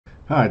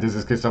Hi, this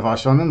is Christopher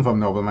Schonen from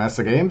Noble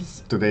Master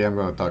Games. Today I'm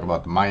going to talk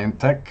about Mayan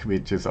tech,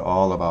 which is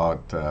all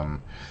about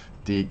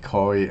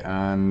decoy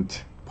and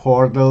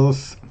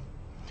portals.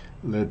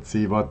 Let's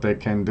see what they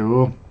can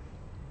do.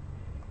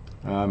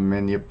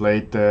 When you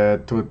played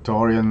the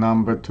tutorial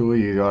number 2,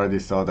 you already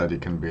saw that you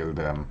can build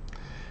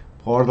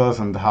portals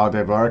and how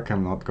they work.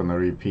 I'm not going to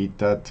repeat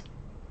that.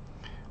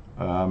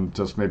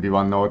 Just maybe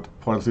one note,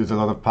 portals use a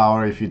lot of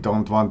power. If you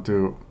don't want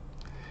to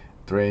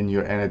drain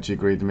your energy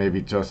grid,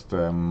 maybe just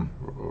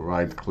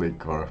right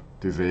click or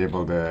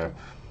disable the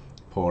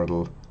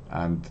portal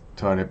and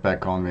turn it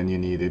back on when you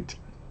need it.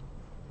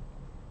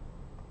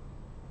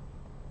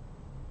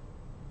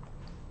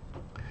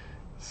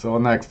 So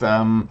next,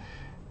 the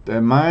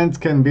mines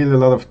can build a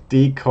lot of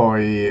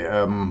decoy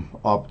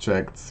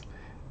objects.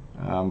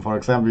 For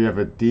example, we have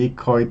a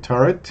decoy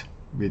turret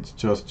which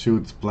just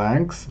shoots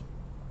blanks.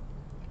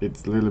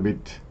 It's a little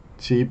bit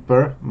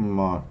cheaper,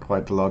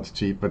 quite a lot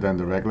cheaper than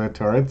the regular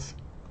turrets.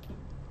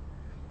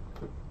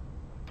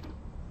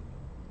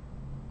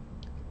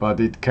 But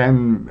it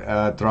can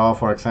draw,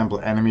 for example,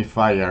 enemy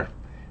fire,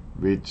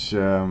 which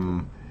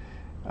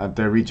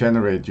they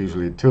regenerate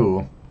usually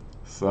too.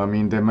 So I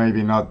mean, they may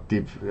be not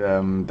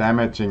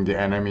damaging the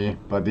enemy,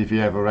 but if you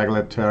have a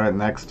regular turret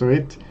next to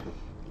it,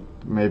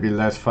 maybe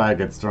less fire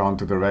gets drawn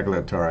to the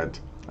regular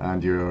turret,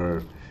 and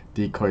your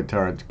decoy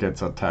turret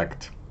gets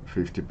attacked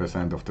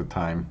 50% of the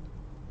time.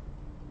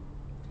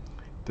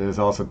 There's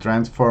also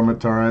transformer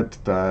turret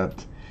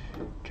that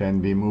can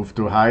be moved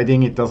to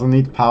hiding. It doesn't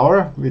need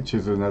power, which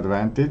is an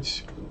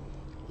advantage.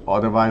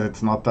 Otherwise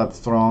it's not that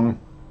strong.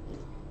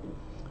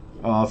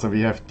 Also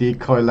we have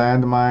decoy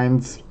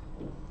landmines,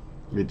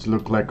 which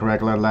look like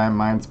regular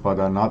landmines but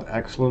are not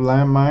actual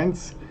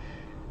landmines.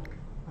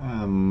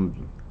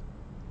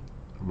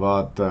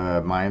 What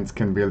mines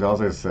can build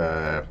also is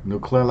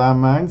nuclear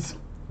landmines,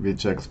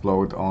 which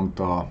explode on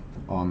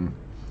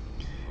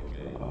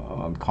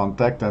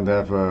contact and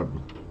have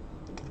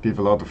give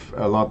a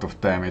lot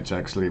of damage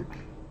actually.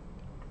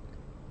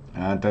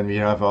 And then we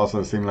have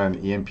also similar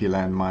an EMP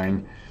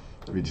landmine,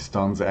 which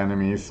stuns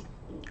enemies.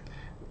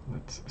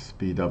 Let's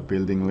speed up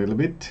building a little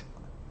bit.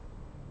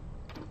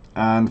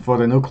 And for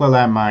the nuclear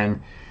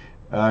landmine,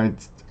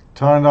 it's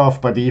turned off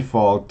by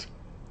default.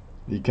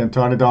 You can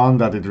turn it on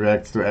that it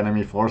reacts to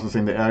enemy forces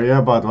in the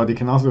area, but what you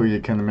can also do, you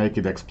can make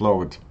it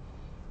explode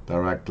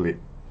directly.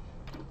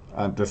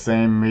 And the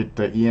same with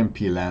the EMP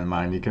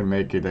landmine, you can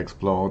make it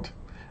explode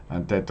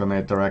and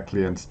detonate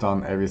directly and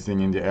stun everything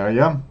in the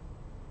area,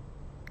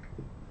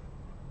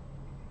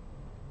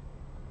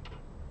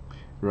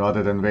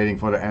 rather than waiting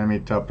for the enemy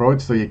to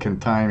approach, so you can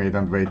time it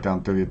and wait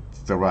until it's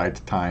the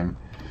right time.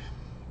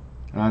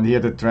 And here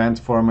the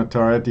transformer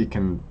turret, you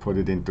can put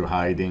it into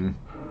hiding,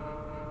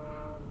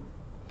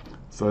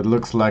 so it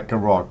looks like a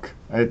rock.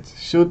 It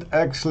should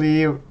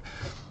actually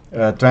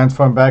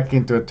transform back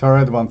into a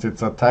turret once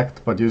it's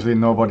attacked, but usually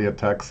nobody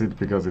attacks it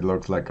because it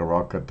looks like a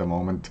rock at the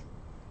moment.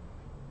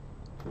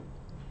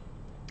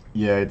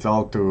 Yeah, it's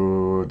all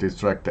to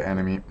distract the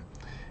enemy.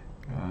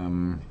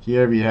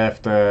 Here we have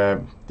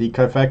the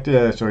decoy factory.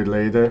 I'll show you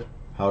later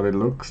how it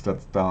looks.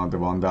 That's the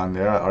one down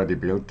there. I already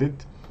built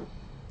it.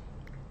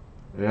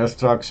 Air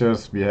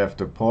structures, we have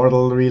the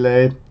portal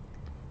relay,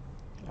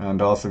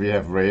 and also we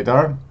have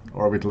radar,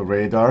 orbital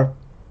radar,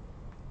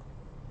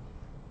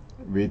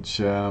 which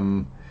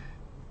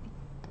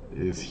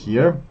is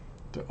here.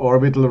 The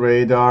orbital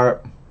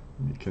radar,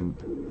 you can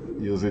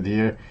use it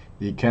here.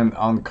 You can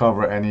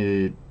uncover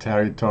any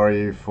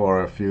territory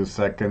for a few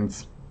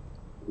seconds,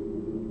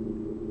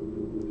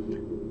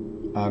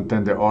 and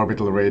then the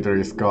orbital radar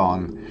is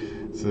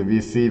gone. So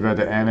we see where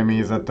the enemy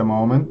is at the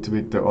moment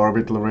with the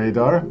orbital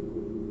radar,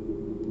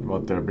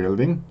 what they're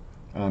building,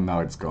 and now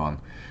it's gone.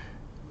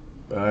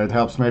 It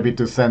helps maybe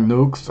to send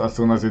nukes as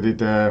soon as you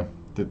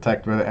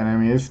detect where the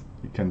enemy is.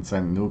 You can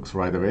send nukes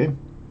right away.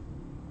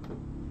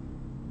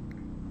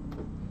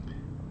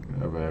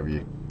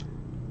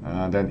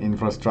 Then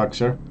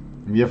infrastructure.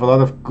 We have a lot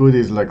of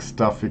goodies like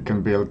stuff you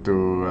can build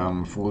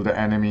to fool the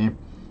enemy.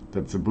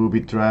 That's a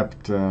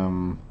booby-trapped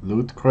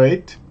loot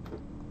crate.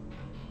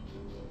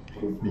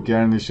 You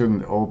generally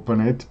shouldn't open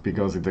it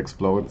because it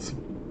explodes.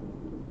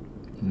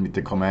 With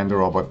the commander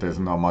robot there's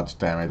not much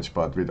damage,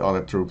 but with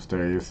other troops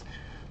there is.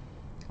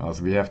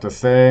 Also we have the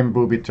same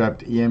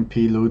booby-trapped EMP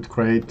loot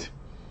crate,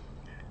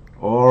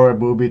 or a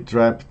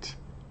booby-trapped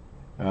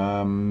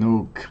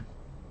nuke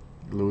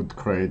loot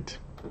crate.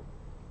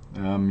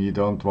 You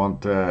don't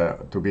want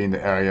to be in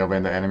the area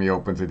when the enemy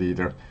opens it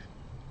either.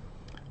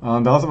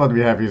 And also what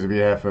we have is we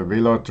have a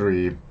willow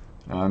tree,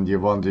 and you're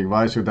wondering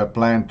why should I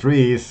plant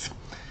trees?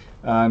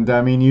 And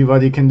I mean,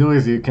 what you can do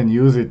is you can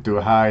use it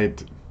to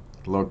hide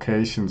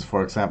locations,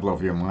 for example,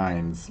 of your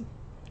mines,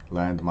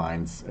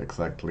 landmines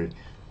exactly,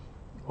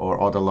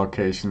 or other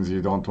locations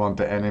you don't want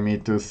the enemy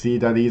to see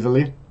that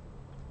easily.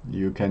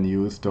 You can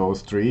use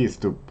those trees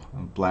to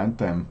plant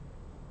them.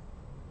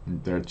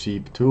 They're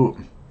cheap too,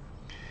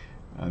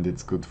 and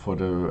it's good for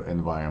the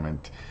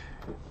environment.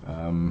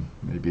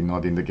 Maybe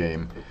not in the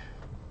game.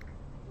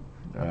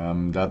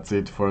 That's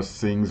it for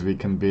things we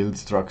can build,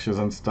 structures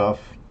and stuff.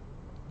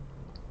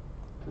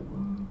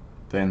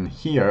 Then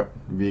here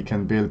we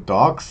can build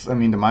docks. I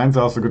mean, the mine's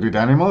also good with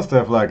animals. They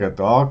have like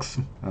dogs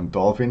and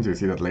dolphins, you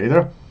see that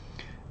later.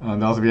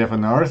 And also we have a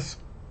nurse.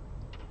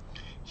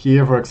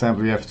 Here, for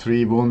example, we have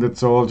 3 wounded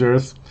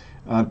soldiers.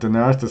 And the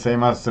nurse, the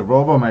same as the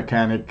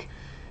robo-mechanic,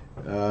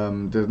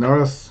 the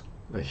nurse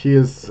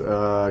heals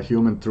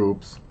human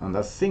troops. And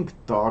I think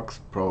dogs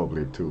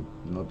probably too.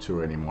 Not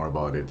sure anymore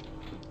about it.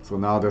 So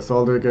now the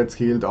soldier gets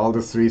healed. All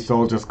the 3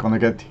 soldiers gonna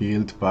get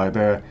healed by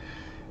the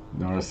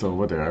nurse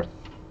over there.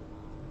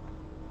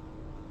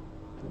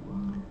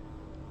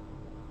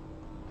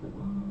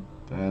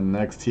 Then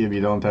next here we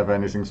don't have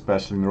anything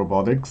special in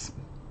robotics.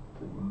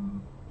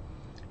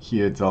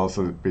 Here it's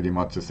also pretty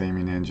much the same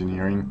in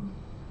engineering.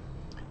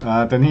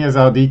 Then here's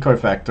our decoy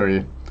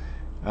factory.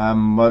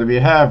 What we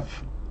have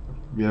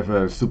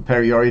a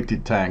superiority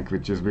tank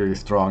which is really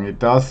strong.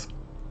 It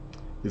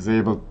is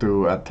able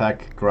to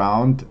attack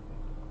ground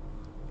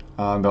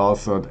and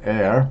also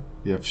air.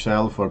 We have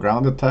shell for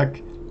ground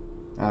attack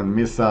and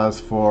missiles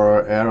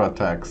for air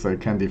attack, so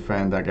it can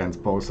defend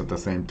against both at the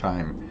same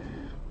time.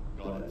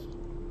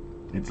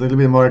 It's a little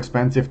bit more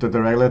expensive than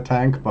the regular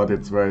tank, but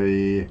it's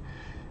very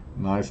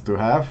nice to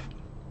have.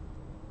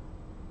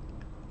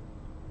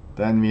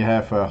 Then we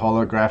have a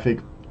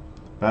holographic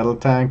battle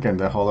tank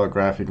and a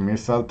holographic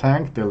missile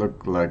tank. They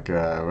look like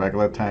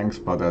regular tanks,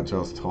 but they're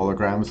just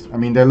holograms. I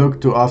mean, they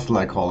look to us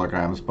like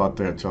holograms, but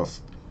they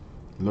just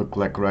look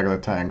like regular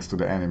tanks to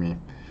the enemy.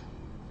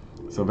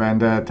 So when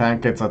the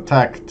tank gets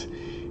attacked,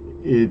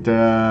 it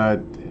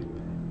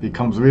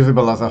becomes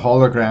visible as a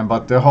hologram,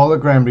 but the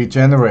hologram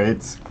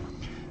regenerates.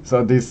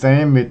 So the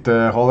same with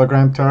the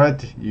hologram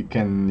turret, you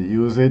can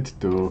use it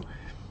to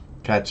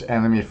catch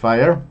enemy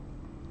fire.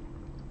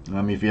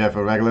 If you have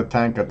a regular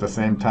tank at the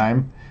same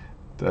time,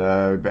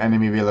 the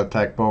enemy will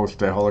attack both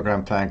the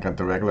hologram tank and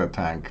the regular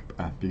tank,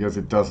 because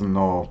it doesn't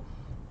know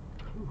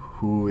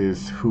who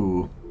is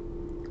who.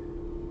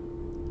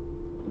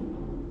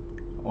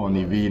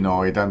 Only we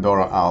know it, and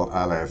our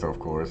allies, of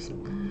course.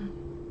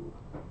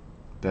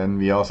 Then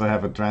we also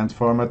have a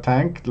transformer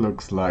tank. It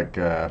looks like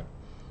a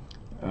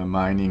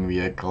mining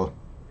vehicle.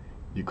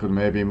 You could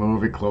maybe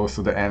move it close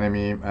to the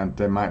enemy and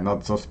they might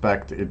not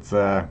suspect it's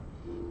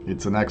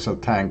an actual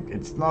tank.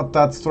 It's not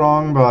that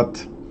strong,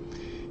 but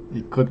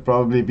it could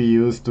probably be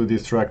used to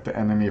distract the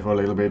enemy for a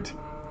little bit,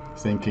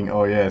 thinking,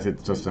 oh yes,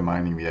 it's just a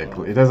mining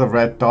vehicle. It has a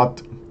red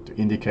dot to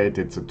indicate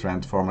it's a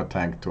transformer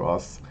tank to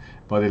us,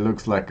 but it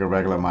looks like a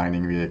regular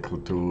mining vehicle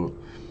to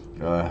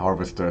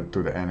harvester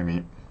to the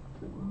enemy.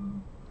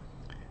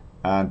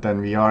 And then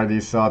we already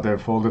saw the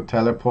folded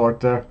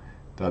teleporter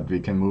that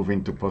we can move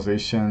into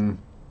position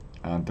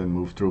and then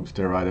move troops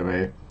there right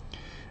away.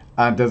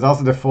 And there's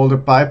also the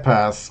folded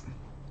bypass,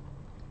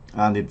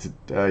 and it's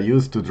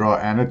used to draw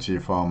energy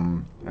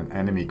from an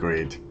enemy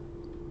grid.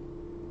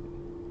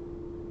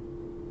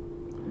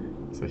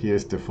 So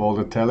here's the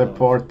folded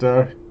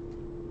teleporter,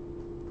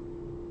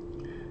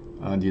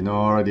 and you know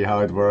already how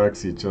it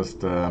works. You just,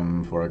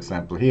 for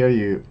example, here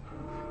you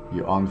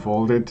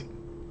unfold it,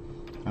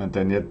 and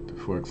then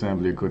for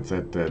example, you could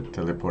set the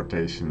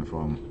teleportation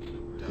from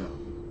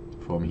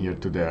here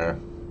to there.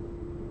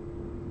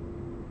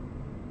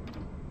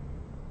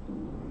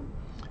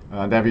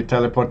 And every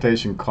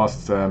teleportation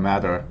costs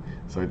matter,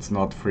 so it's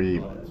not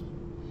free.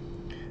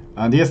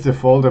 And here's the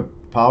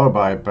folded power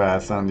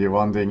bypass, and you're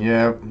wondering,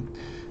 yeah,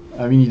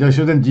 I mean, you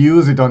shouldn't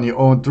use it on your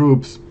own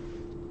troops.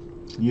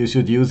 You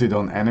should use it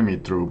on enemy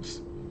troops,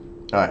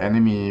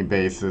 enemy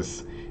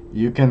bases.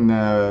 You can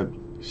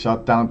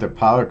shut down the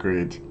power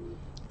grid.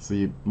 So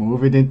you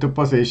move it into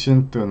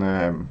position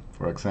to,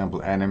 for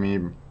example, enemy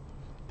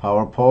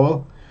power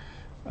pole.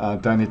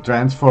 Then you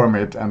transform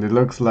it, and it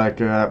looks like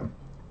a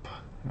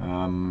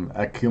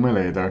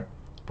accumulator.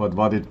 But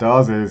what it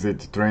does is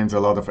it drains a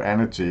lot of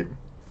energy.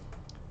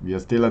 We are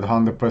still at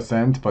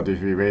 100%, but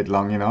if we wait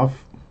long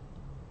enough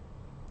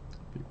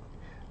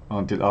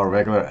until our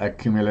regular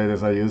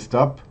accumulators are used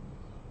up,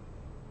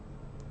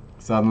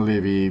 suddenly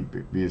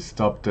we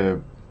stop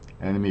the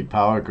enemy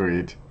power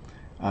grid,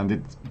 and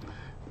it's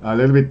a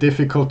little bit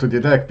difficult to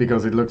detect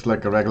because it looks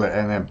like a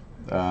regular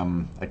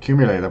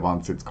accumulator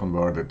once it's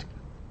converted.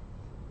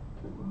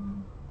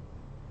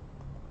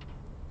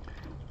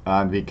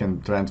 And we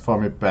can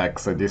transform it back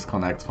so it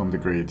disconnects from the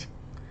grid.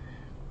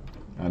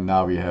 And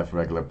now we have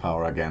regular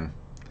power again.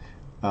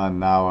 And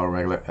now our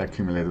regular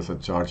accumulators are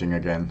charging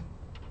again.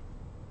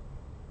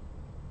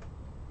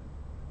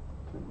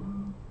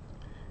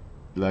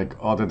 Like,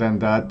 other than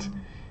that,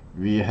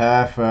 we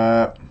have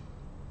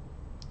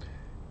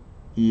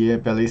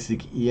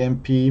ballistic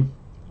EMP. I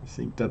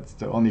think that's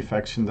the only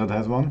faction that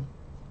has one.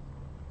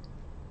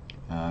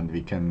 And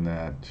we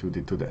can shoot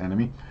it to the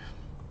enemy.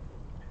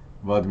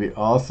 What we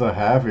also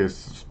have is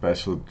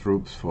special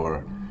troops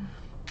for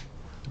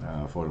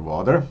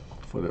water,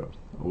 for the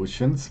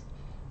oceans.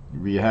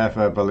 We have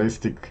a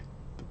ballistic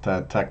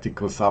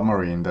tactical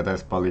submarine that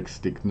has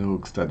ballistic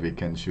nukes that we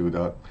can shoot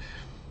at.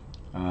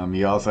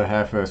 We also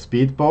have a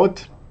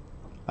speedboat,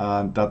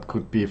 and that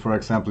could be, for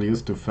example,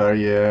 used to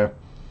ferry a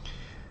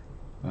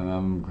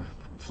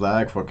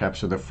flag for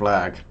capture the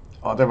flag.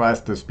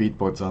 Otherwise, the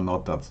speedboats are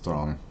not that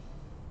strong.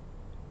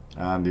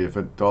 And if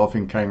a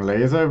dolphin carrying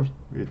laser,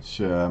 which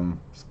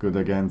is good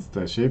against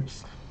the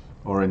ships,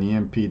 or an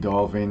EMP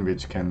dolphin,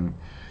 which can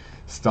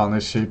stun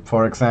a ship,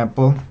 for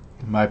example,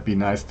 it might be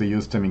nice to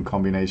use them in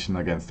combination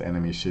against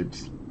enemy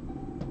ships.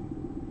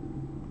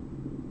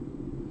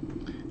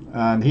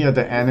 And here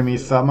the enemy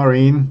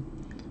submarine,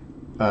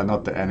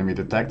 not the enemy,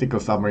 the tactical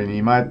submarine,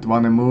 you might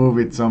want to move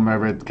it somewhere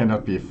where it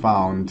cannot be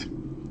found,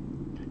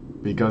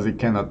 because it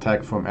can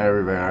attack from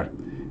everywhere.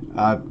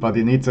 But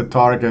it needs a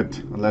target.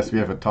 Unless we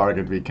have a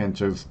target, we can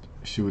just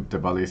shoot the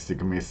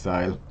ballistic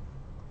missile.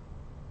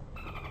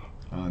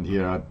 And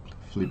here are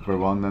Flipper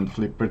 1 and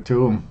Flipper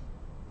 2.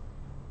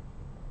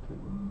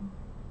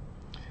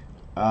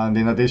 And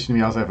in addition,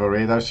 we also have a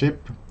radar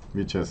ship,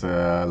 which has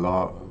a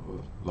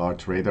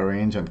large radar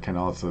range and can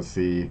also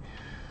see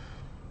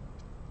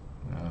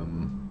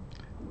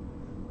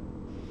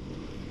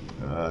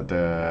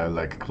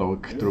the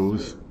cloak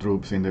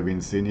troops in the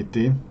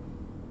vicinity.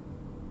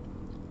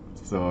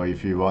 So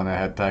if you want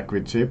to attack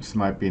with ships,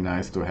 might be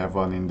nice to have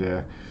one in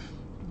there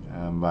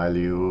while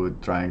you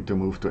trying to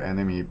move to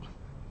enemy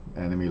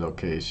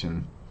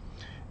location.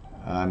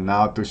 And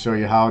now to show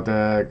you how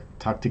the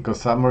tactical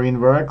submarine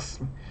works,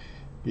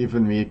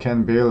 even we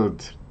can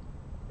build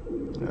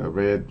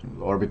a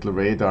orbital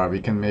radar.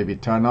 We can maybe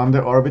turn on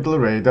the orbital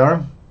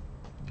radar.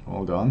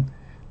 Hold on,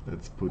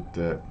 let's put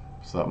the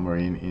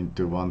submarine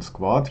into one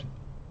squad.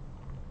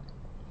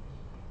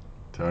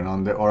 Turn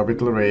on the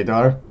orbital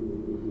radar,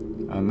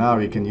 and now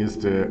we can use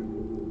the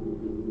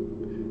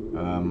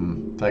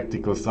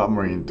tactical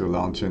submarine to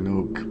launch a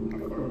nuke.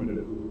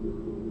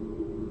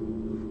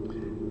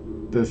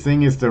 The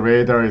thing is, the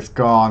radar is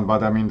gone,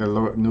 but I mean the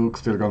nuke's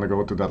still gonna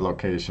go to that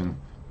location.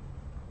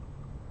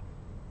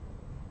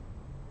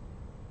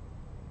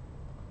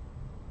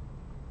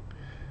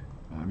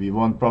 We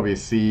won't probably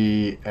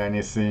see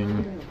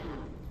anything.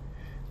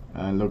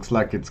 Looks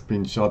like it's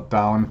been shot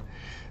down,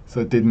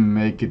 so it didn't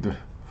make it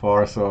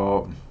far,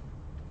 so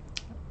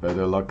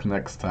better luck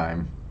next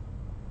time.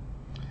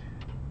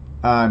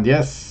 And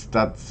yes,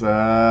 that's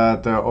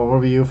the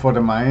overview for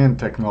the Mayan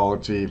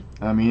technology.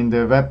 I mean,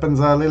 the weapons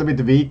are a little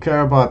bit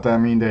weaker, but I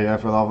mean they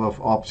have a lot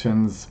of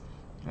options,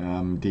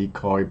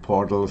 decoy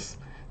portals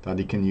that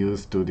you can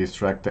use to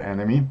distract the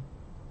enemy.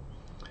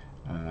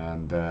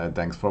 And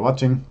thanks for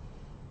watching.